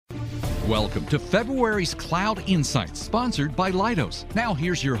Welcome to February's Cloud Insights, sponsored by Leidos. Now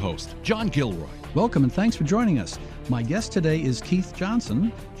here's your host, John Gilroy. Welcome and thanks for joining us. My guest today is Keith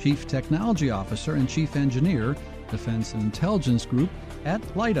Johnson, Chief Technology Officer and Chief Engineer, Defense and Intelligence Group at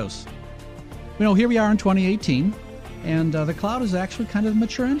Leidos. You know, here we are in 2018, and the cloud is actually kind of a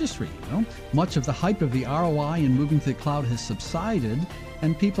mature industry. Much of the hype of the ROI in moving to the cloud has subsided,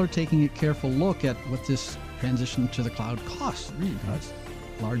 and people are taking a careful look at what this transition to the cloud costs. Really does.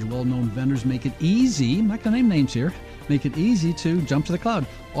 Large, well-known vendors make it easy, I'm not going to name names here, make it easy to jump to the cloud.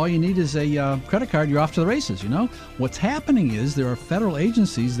 All you need is a credit card, you're off to the races, What's happening is there are federal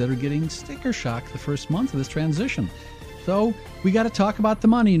agencies that are getting sticker shock the first month of this transition. So we got to talk about the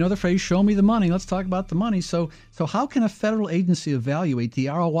money. You know the phrase, show me the money. Let's talk about the money. So how can a federal agency evaluate the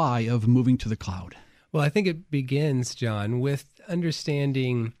ROI of moving to the cloud? Well, I think it begins, John, with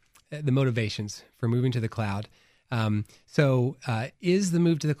understanding the motivations for moving to the cloud. Is the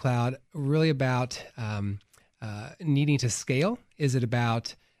move to the cloud really about needing to scale? Is it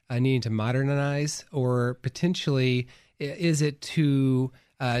about needing to modernize, or potentially is it to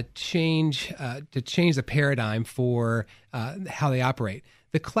change the paradigm for how they operate?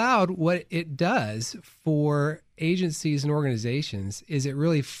 The cloud, what it does for agencies and organizations is it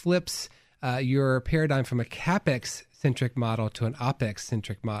really flips your paradigm from a CapEx-centric model to an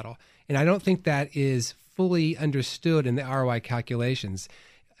OpEx-centric model. And I don't think that is fully understood in the ROI calculations.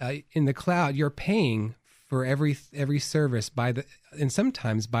 In the cloud, you're paying for every service and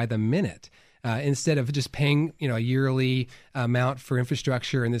sometimes by the minute, instead of just paying a yearly amount for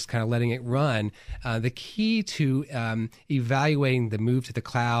infrastructure and just kind of letting it run. The key to evaluating the move to the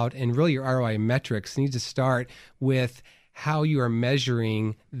cloud and really your ROI metrics needs to start with how you are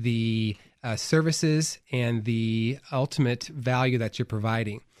measuring the services and the ultimate value that you're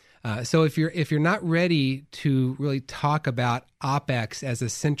providing. So if you're not ready to really talk about OpEx as a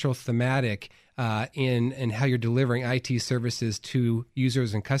central thematic in how you're delivering IT services to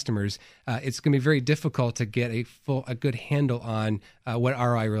users and customers, it's going to be very difficult to get a good handle on what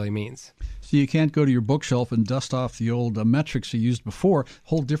ROI really means. So you can't go to your bookshelf and dust off the old metrics you used before.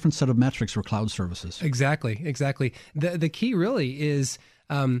 Whole different set of metrics for cloud services. Exactly. The key really is,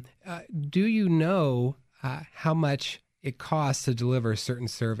 do you know how much it costs to deliver a certain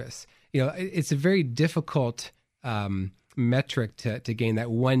service? It's a very difficult metric to gain that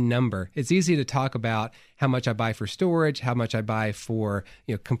one number. It's easy to talk about how much I buy for storage, how much I buy for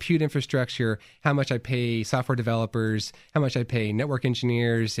compute infrastructure, how much I pay software developers, how much I pay network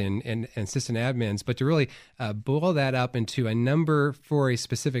engineers and system admins. But to really boil that up into a number for a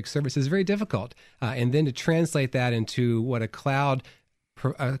specific service is very difficult. And then to translate that into what a cloud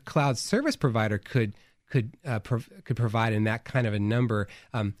service provider could provide in that kind of a number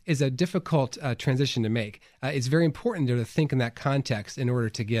is a difficult transition to make. It's very important to think in that context in order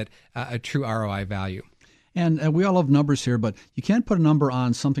to get a true ROI value. And we all love numbers here, but you can't put a number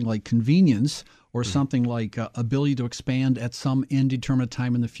on something like convenience or something like ability to expand at some indeterminate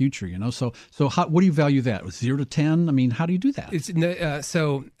time in the future. So what do you value that? With 0 to 10? I mean, how do you do that?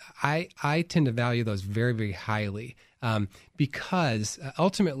 So I tend to value those very, very highly. Because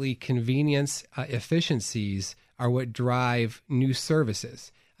ultimately convenience, efficiencies are what drive new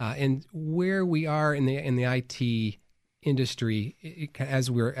services. And where we are in the IT industry, as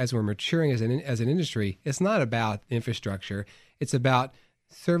we're maturing as an industry, it's not about infrastructure. It's about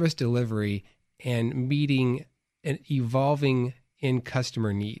service delivery and meeting an evolving end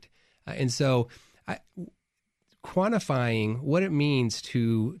customer need. And so quantifying what it means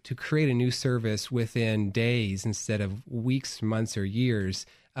to create a new service within days instead of weeks, months, or years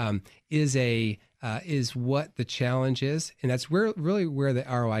is what the challenge is, and that's where the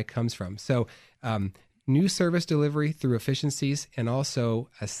ROI comes from. So, new service delivery through efficiencies, and also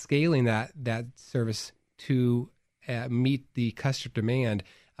scaling that service to meet the customer demand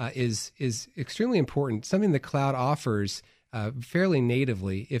is extremely important. Something the cloud offers fairly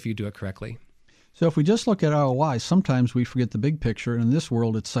natively if you do it correctly. So if we just look at ROI, sometimes we forget the big picture. And in this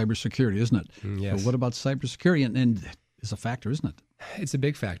world, it's cybersecurity, isn't it? Yes. So what about cybersecurity? And it's a factor, isn't it? It's a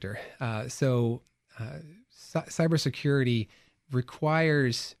big factor. Cybersecurity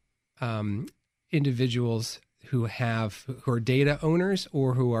requires individuals who are data owners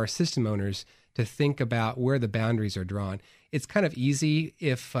or who are system owners to think about where the boundaries are drawn. It's kind of easy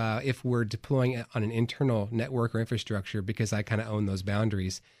if we're deploying it on an internal network or infrastructure because I kind of own those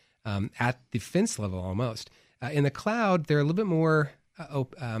boundaries. At the fence level almost. In the cloud, they're a little bit more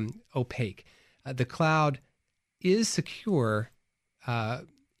opaque. The cloud is secure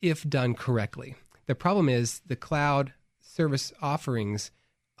if done correctly. The problem is the cloud service offerings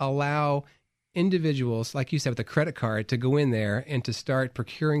allow individuals, like you said, with a credit card to go in there and to start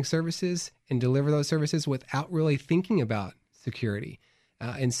procuring services and deliver those services without really thinking about security.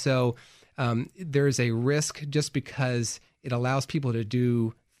 And so there's a risk just because it allows people to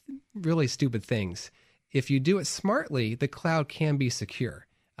do really stupid things. If you do it smartly, the cloud can be secure,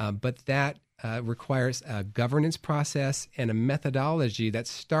 but that requires a governance process and a methodology that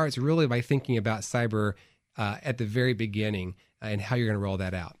starts really by thinking about cyber at the very beginning and how you're going to roll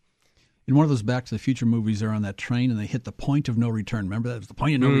that out. In one of those Back to the Future movies, they're on that train and they hit the point of no return. Remember that? It was the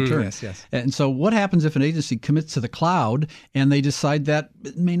point of no return. Yes. And so what happens if an agency commits to the cloud and they decide that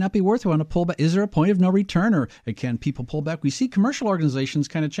it may not be worth it to pull back? Is there a point of no return, or can people pull back? We see commercial organizations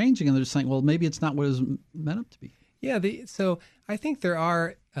kind of changing and they're saying, well, maybe it's not what it was meant up to be. Yeah, so I think there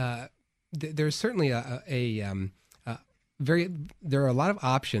are there's certainly there are a lot of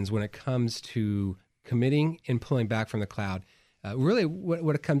options when it comes to committing and pulling back from the cloud. Really,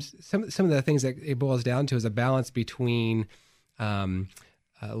 what it comes, some of the things that it boils down to is a balance between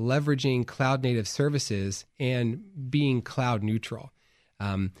leveraging cloud native services and being cloud neutral.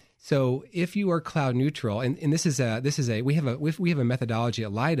 So if you are cloud neutral, and we have a methodology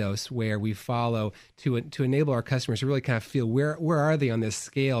at Leidos where we follow to enable our customers to really kind of feel where are they on this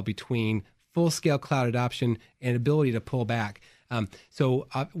scale between full scale cloud adoption and ability to pull back. So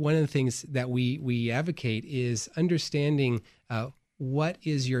one of the things that we advocate is understanding what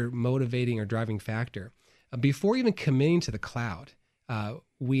is your motivating or driving factor. Before even committing to the cloud,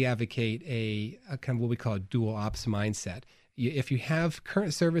 we advocate a kind of what we call a dual ops mindset. If you have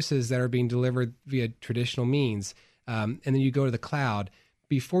current services that are being delivered via traditional means, and then you go to the cloud,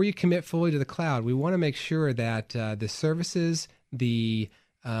 before you commit fully to the cloud, we want to make sure that the services, the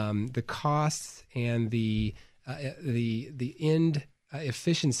costs, and the end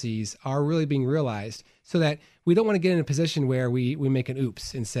efficiencies are really being realized, so that we don't want to get in a position where we make an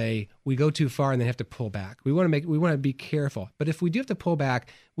oops and say we go too far and then have to pull back. We want to be careful. But if we do have to pull back,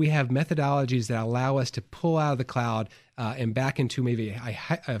 we have methodologies that allow us to pull out of the cloud and back into maybe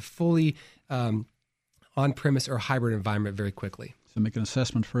a fully on-premise or hybrid environment very quickly. So make an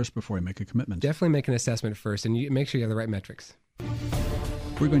assessment first before you make a commitment. Definitely make an assessment first, and you make sure you have the right metrics.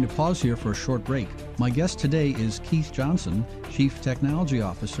 We're going to pause here for a short break. My guest today is Keith Johnson, Chief Technology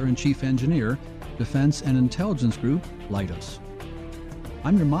Officer and Chief Engineer, Defense and Intelligence Group, Leidos.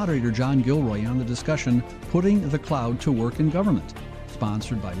 I'm your moderator, John Gilroy, on the discussion, Putting the Cloud to Work in Government,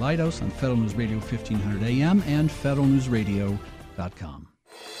 sponsored by Leidos on Federal News Radio 1500 AM and federalnewsradio.com.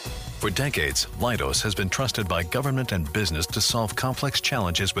 For decades, Leidos has been trusted by government and business to solve complex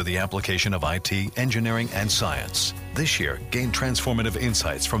challenges with the application of IT, engineering, and science. This year, gain transformative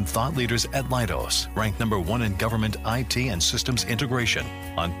insights from thought leaders at Leidos, ranked number 1 in government IT and systems integration,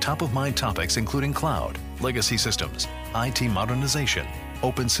 on top-of-mind topics including cloud, legacy systems, IT modernization,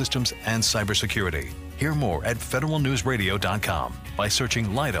 open systems, and cybersecurity. Hear more at federalnewsradio.com by searching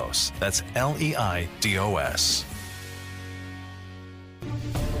Leidos. That's Leidos.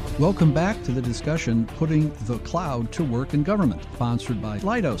 Welcome back to the discussion, Putting the Cloud to Work in Government, sponsored by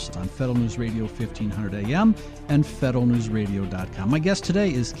Leidos on Federal News Radio 1500 AM and federalnewsradio.com. My guest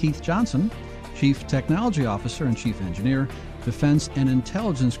today is Keith Johnson, Chief Technology Officer and Chief Engineer, Defense and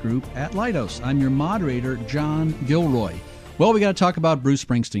Intelligence Group at Leidos. I'm your moderator, John Gilroy. Well, we got to talk about Bruce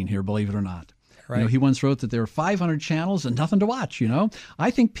Springsteen here, believe it or not. Right. You know, he once wrote that there are 500 channels and nothing to watch, I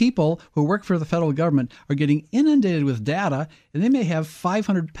think people who work for the federal government are getting inundated with data, and they may have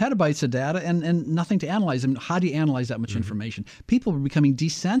 500 petabytes of data and nothing to analyze. I mean, how do you analyze that much information? People are becoming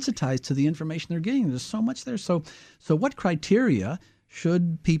desensitized to the information they're getting. There's so much there. So what criteria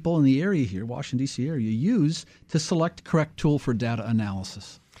should people in the area here, Washington, D.C. area, use to select the correct tool for data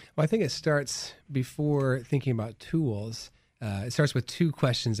analysis? Well, I think it starts before thinking about tools. It starts with two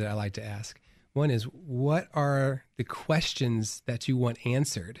questions that I like to ask. One is, what are the questions that you want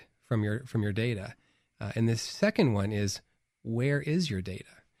answered from your data? And the second one is, where is your data?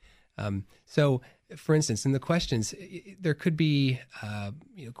 So, for instance, in the questions, there could be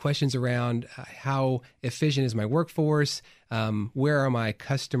questions around how efficient is my workforce? Where are my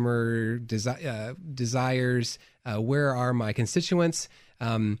customer desires? Where are my constituents?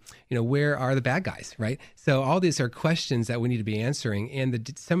 Where are the bad guys, right? So all these are questions that we need to be answering,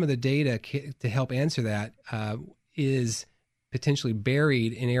 and some of the data to help answer that is potentially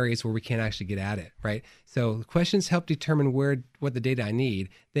buried in areas where we can't actually get at it, right? So questions help determine what the data I need.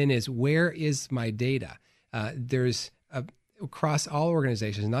 Then is, where is my data? There's across all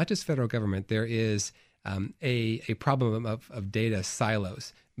organizations, not just federal government, there is a problem of data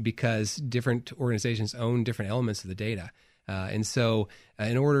silos, because different organizations own different elements of the data. And so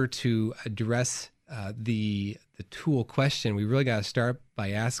in order to address the tool question, we really got to start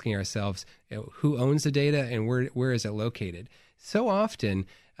by asking ourselves, who owns the data and where is it located? So often,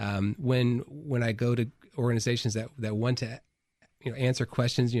 when I go to organizations that want to answer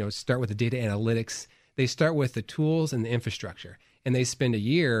questions, start with the data analytics, they start with the tools and the infrastructure, and they spend a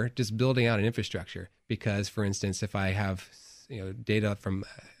year just building out an infrastructure. Because, for instance, if I have data from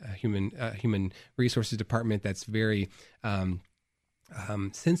a human resources department that's very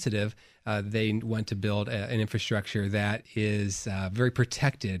sensitive, they want to build an infrastructure that is very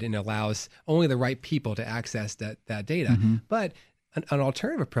protected and allows only the right people to access that data. Mm-hmm. But an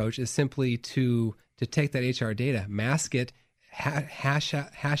alternative approach is simply to take that HR data, mask it, hash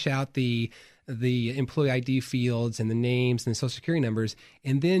out the employee ID fields and the names and the social security numbers,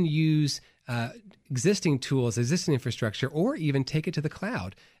 and then use existing tools, existing infrastructure, or even take it to the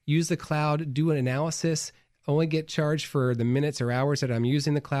cloud. Use the cloud, do an analysis, only get charged for the minutes or hours that I'm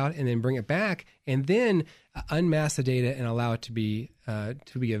using the cloud, and then bring it back, and then unmask the data and allow it to be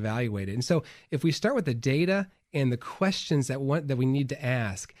evaluated. And so, if we start with the data and the questions that we need to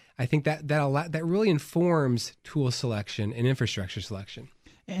ask, I think that really informs tool selection and infrastructure selection.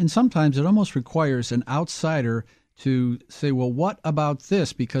 And sometimes it almost requires an outsider to say, well, what about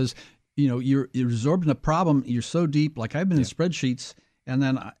this? Because you're absorbed in a problem. You're so deep. Like I've been in spreadsheets, and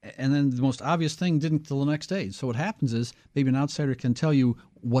then the most obvious thing didn't till the next day. So what happens is maybe an outsider can tell you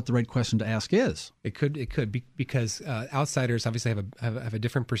what the right question to ask is. It could be because outsiders obviously have a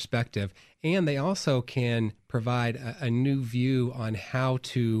different perspective, and they also can provide a new view on how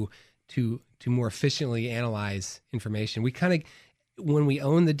to more efficiently analyze information. We kind of, when we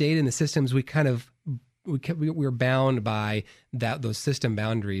own the data and the systems, we're bound by those system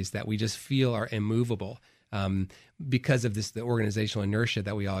boundaries that we just feel are immovable because of the organizational inertia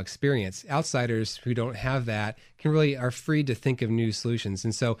that we all experience. Outsiders who don't have that are free to think of new solutions.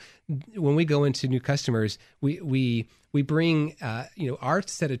 And so when we go into new customers, we bring our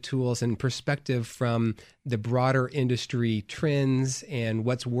set of tools and perspective from the broader industry trends and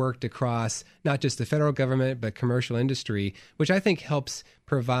what's worked across not just the federal government but commercial industry, which I think helps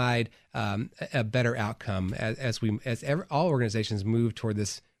provide a better outcome as all organizations move toward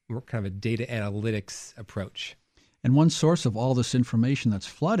this kind of a data analytics approach. And one source of all this information that's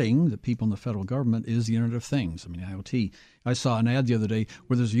flooding the people in the federal government is the Internet of Things. I mean, IoT. I saw an ad the other day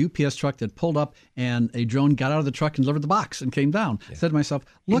where there's a UPS truck that pulled up and a drone got out of the truck and delivered the box and came down. Yeah. I said to myself,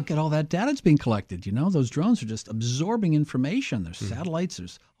 look at all that data that's being collected. Those drones are just absorbing information. There's satellites.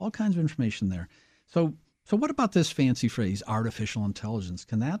 There's all kinds of information there. So what about this fancy phrase, artificial intelligence?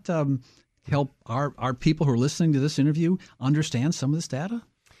 Can that help our people who are listening to this interview understand some of this data?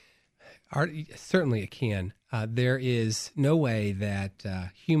 Certainly it can. There is no way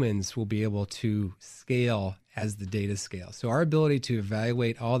that humans will be able to scale as the data scales. So our ability to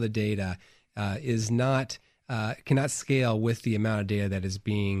evaluate all the data cannot scale with the amount of data that is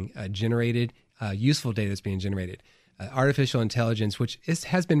being generated, useful data is being generated. Artificial intelligence, which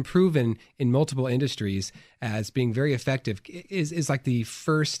has been proven in multiple industries as being very effective, is like the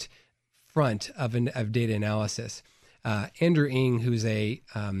first front of data analysis. Andrew Ng, who's a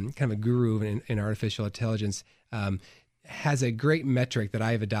kind of a guru in artificial intelligence, has a great metric that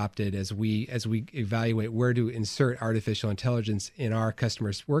I've adopted as we evaluate where to insert artificial intelligence in our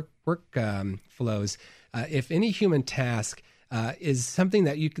customers' work flows. If any human task is something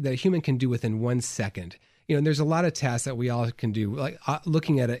that a human can do within 1 second. There's a lot of tasks that we all can do, like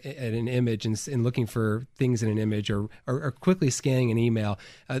looking at an image and looking for things in an image, or quickly scanning an email.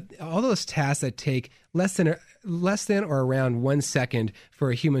 All those tasks that take less than or around 1 second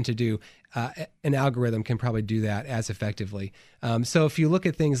for a human to do, an algorithm can probably do that as effectively. So if you look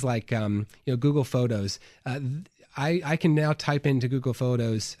at things like Google Photos, I can now type into Google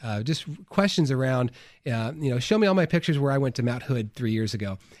Photos just questions around, show me all my pictures where I went to Mount Hood 3 years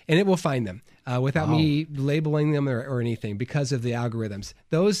ago, and it will find them without me labeling them or anything because of the algorithms.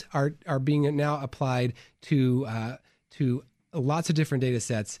 Those are being now applied to lots of different data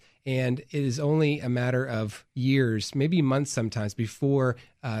sets, and it is only a matter of years, maybe months sometimes, before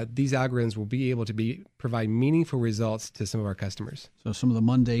these algorithms will be able to provide meaningful results to some of our customers. So some of the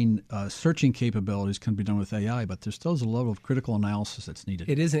mundane searching capabilities can be done with AI, but there still is a level of critical analysis that's needed.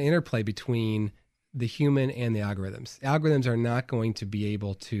 It is an interplay between the human and the algorithms. Algorithms are not going to be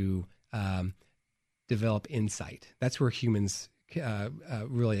able to develop insight. That's where humans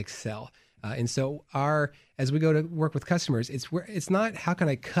really excel. And so as we go to work with customers, it's not how can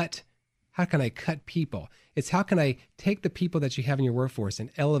I cut people. It's how can I take the people that you have in your workforce and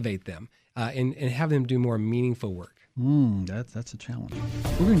elevate them and have them do more meaningful work. That's a challenge.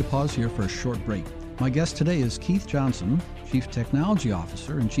 We're going to pause here for a short break. My guest today is Keith Johnson, Chief Technology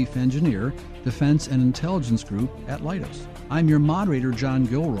Officer and Chief Engineer, Defense and Intelligence Group at Leidos. I'm your moderator, John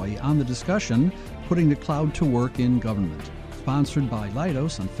Gilroy, on the discussion, Putting the Cloud to Work in Government, sponsored by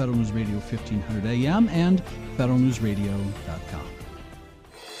Leidos on Federal News Radio 1500 AM and federalnewsradio.com.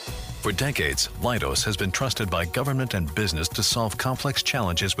 For decades, Leidos has been trusted by government and business to solve complex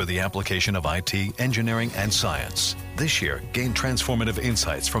challenges with the application of IT, engineering, and science. This year, gain transformative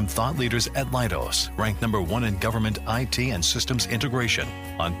insights from thought leaders at Leidos, ranked number 1 in government IT and systems integration,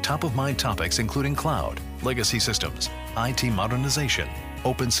 on top-of-mind topics including cloud, legacy systems, IT modernization,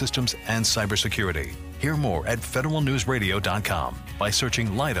 open systems, and cybersecurity. Hear more at federalnewsradio.com by searching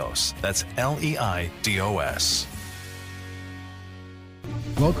Leidos. That's Leidos.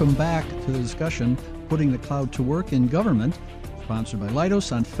 Welcome back to the discussion, Putting the Cloud to Work in Government, sponsored by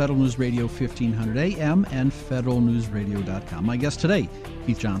Leidos on Federal News Radio 1500 AM and federalnewsradio.com. My guest today,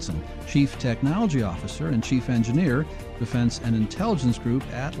 Keith Johnson, Chief Technology Officer and Chief Engineer, Defense and Intelligence Group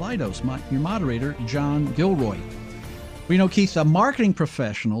at Leidos. Your moderator, John Gilroy. We know, Keith, marketing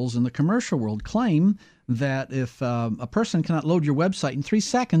professionals in the commercial world claim that if a person cannot load your website in 3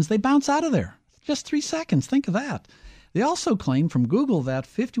 seconds, they bounce out of there. Just 3 seconds. Think of that. They also claim from Google that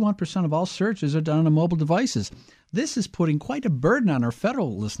 51% of all searches are done on mobile devices. This is putting quite a burden on our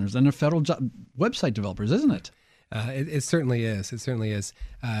federal listeners and our federal website developers, isn't it? It certainly is. It certainly is.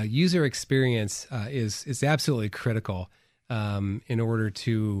 User experience is absolutely critical in order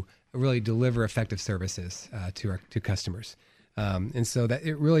to really deliver effective services to customers. And so that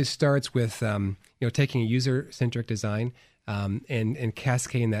it really starts with taking a user-centric design and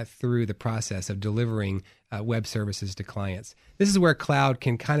cascading that through the process of delivering web services to clients. This is where cloud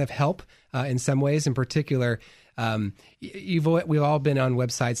can kind of help in some ways. In particular, we've all been on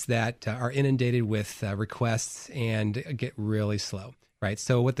websites that are inundated with requests and get really slow, right?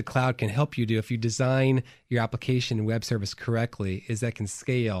 So what the cloud can help you do, if you design your application and web service correctly, is that can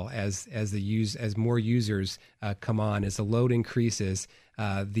scale as more users come on, as the load increases.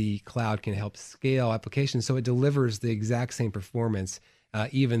 The cloud can help scale applications so it delivers the exact same performance,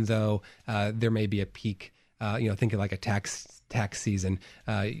 even though there may be a peak. Think of like a tax season.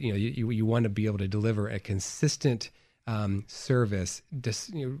 You want to be able to deliver a consistent service,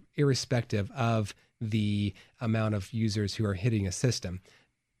 irrespective of the amount of users who are hitting a system.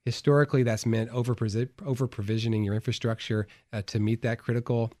 Historically, that's meant over-provisioning your infrastructure to meet that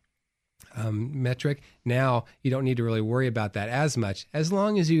critical metric. Now you don't need to really worry about that as much, as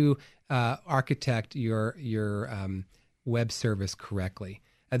long as you architect your web service correctly.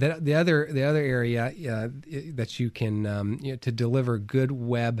 The other area that you can to deliver good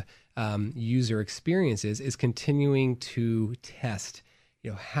web user experiences is continuing to test.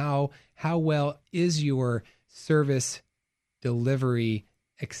 How well is your service delivery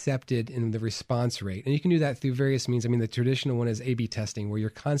accepted in the response rate? And you can do that through various means. I mean, the traditional one is A/B testing, where you're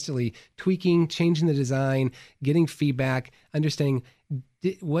constantly tweaking, changing the design, getting feedback, understanding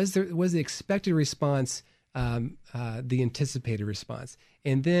was the expected response the anticipated response,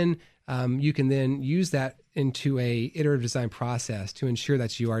 and then you can then use that into a iterative design process to ensure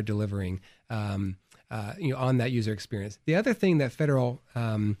that you are delivering on that user experience. The other thing that federal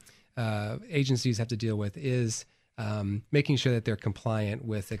agencies have to deal with is making sure that they're compliant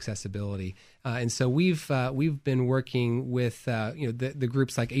with accessibility, and so we've been working with the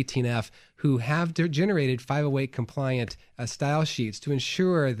groups like 18F, who have generated 508 compliant style sheets to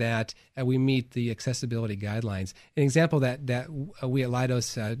ensure that we meet the accessibility guidelines. An example that we at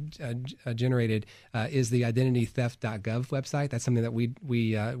Leidos generated is the identitytheft.gov website. That's something that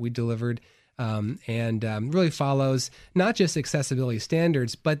we delivered and really follows not just accessibility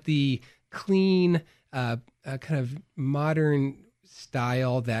standards, but the clean kind of modern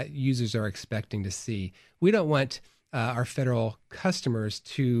style that users are expecting to see. We don't want our federal customers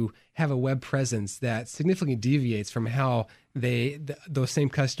to have a web presence that significantly deviates from how those same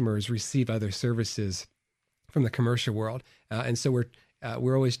customers receive other services from the commercial world. And so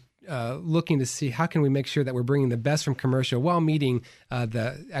we're always looking to see how can we make sure that we're bringing the best from commercial while meeting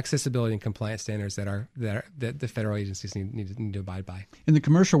the accessibility and compliance standards that the federal agencies need to abide by. In the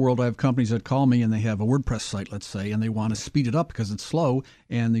commercial world, I have companies that call me and they have a WordPress site, let's say, and they want to speed it up because it's slow.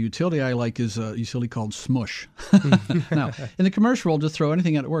 And the utility I like is a utility called Smush. Now, in the commercial world, just throw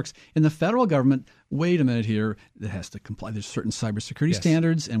anything that works. In the federal government, wait a minute here, it has to comply. There's certain cybersecurity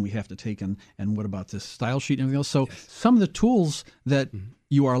standards, and we have to take and what about this style sheet and everything else? So some of the tools that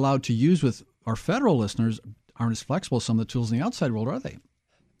you are allowed to use with our federal listeners aren't as flexible as some of the tools in the outside world, are they?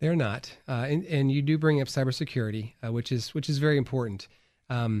 They're not. And you do bring up cybersecurity, which is very important.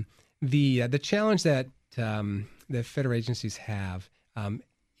 The challenge that the federal agencies have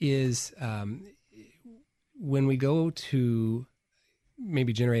is when we go to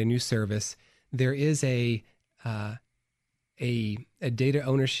maybe generate a new service, there is a data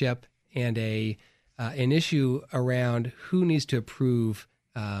ownership and an issue around who needs to approve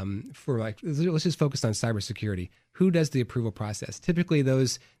for, like, let's just focus on cybersecurity. Who does the approval process? Typically,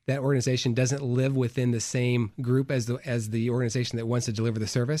 that organization doesn't live within the same group as the organization that wants to deliver the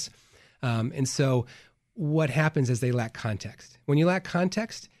service, and so what happens is they lack context. When you lack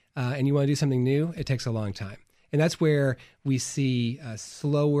context and you want to do something new, it takes a long time, and that's where we see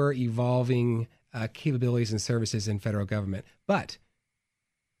slower evolving capabilities and services in federal government. But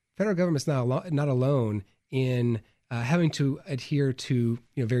federal government's not alone in having to adhere to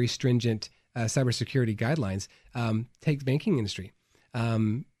very stringent cybersecurity guidelines. Take the banking industry.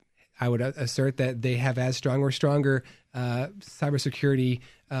 I would assert that they have as strong or stronger cybersecurity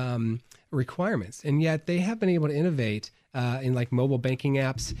requirements, and yet they have been able to innovate in like mobile banking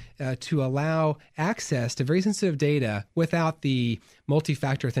apps to allow access to very sensitive data without the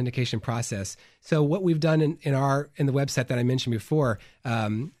multi-factor authentication process. So what we've done in the website that I mentioned before,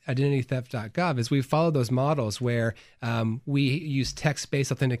 identitytheft.gov, is we've followed those models where we use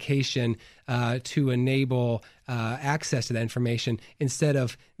text-based authentication to enable access to that information instead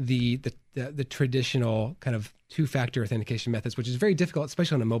of the traditional kind of two-factor authentication methods, which is very difficult,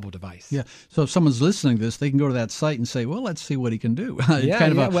 especially on a mobile device. Yeah. So if someone's listening to this, they can go to that site and say, well, let's see what he can do. It's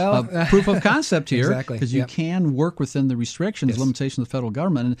kind of a proof of concept here. Exactly. Because you can work within the restrictions, limitations of the federal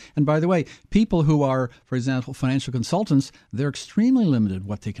government. And by the way, people who are, for example, financial consultants, they're extremely limited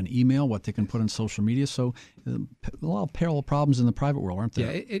what they can email, what they can put on social media. So a lot of parallel problems in the private world, aren't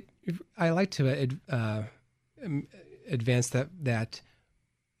there? Yeah. I like to advance that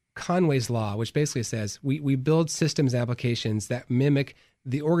Conway's Law, which basically says we build systems applications that mimic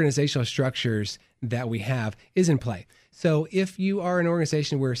the organizational structures that we have, is in play. So if you are an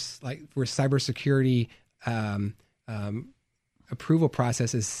organization where cybersecurity approval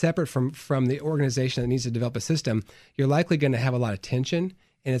process is separate from the organization that needs to develop a system, you're likely going to have a lot of tension,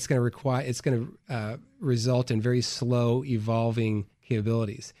 and it's going to result in very slow evolving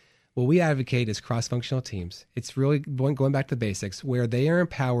capabilities. What we advocate is cross-functional teams. It's really going back to the basics, where they are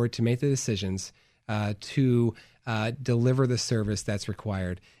empowered to make the decisions to deliver the service that's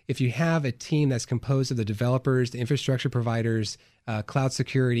required. If you have a team that's composed of the developers, the infrastructure providers, cloud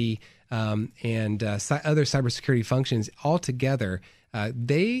security, and other cybersecurity functions all together,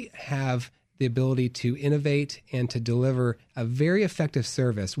 they have the ability to innovate and to deliver a very effective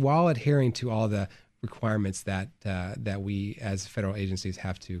service while adhering to all the requirements that we as federal agencies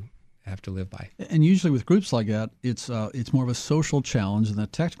have to live by. And usually with groups like that, it's more of a social challenge than a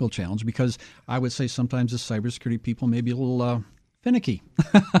technical challenge, because I would say sometimes the cybersecurity people may be a little finicky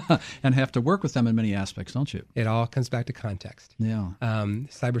and have to work with them in many aspects, don't you? It all comes back to context. Yeah.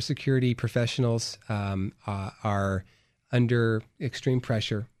 Cybersecurity professionals are under extreme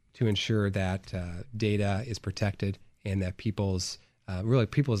pressure to ensure that data is protected and that people's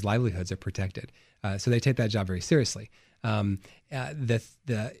livelihoods are protected. So they take that job very seriously.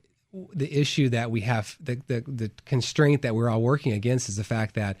 The issue that we have, the constraint that we're all working against, is the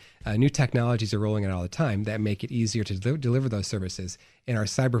fact that new technologies are rolling out all the time that make it easier to deliver those services. And our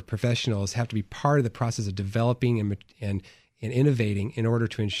cyber professionals have to be part of the process of developing and innovating in order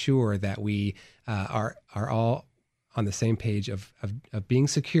to ensure that we are all on the same page of being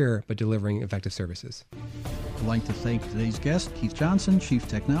secure but delivering effective services. I'd like to thank today's guest, Keith Johnson, Chief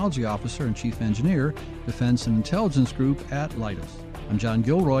Technology Officer and Chief Engineer, Defense and Intelligence Group at Leidos. I'm John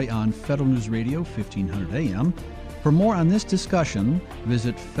Gilroy on Federal News Radio, 1500 AM. For more on this discussion,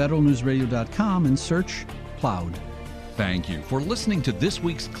 visit federalnewsradio.com and search Cloud. Thank you for listening to this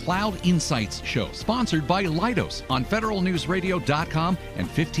week's Cloud Insights show, sponsored by Leidos on federalnewsradio.com and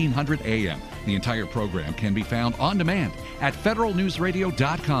 1500 AM. The entire program can be found on demand at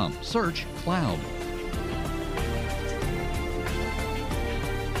federalnewsradio.com. Search Cloud.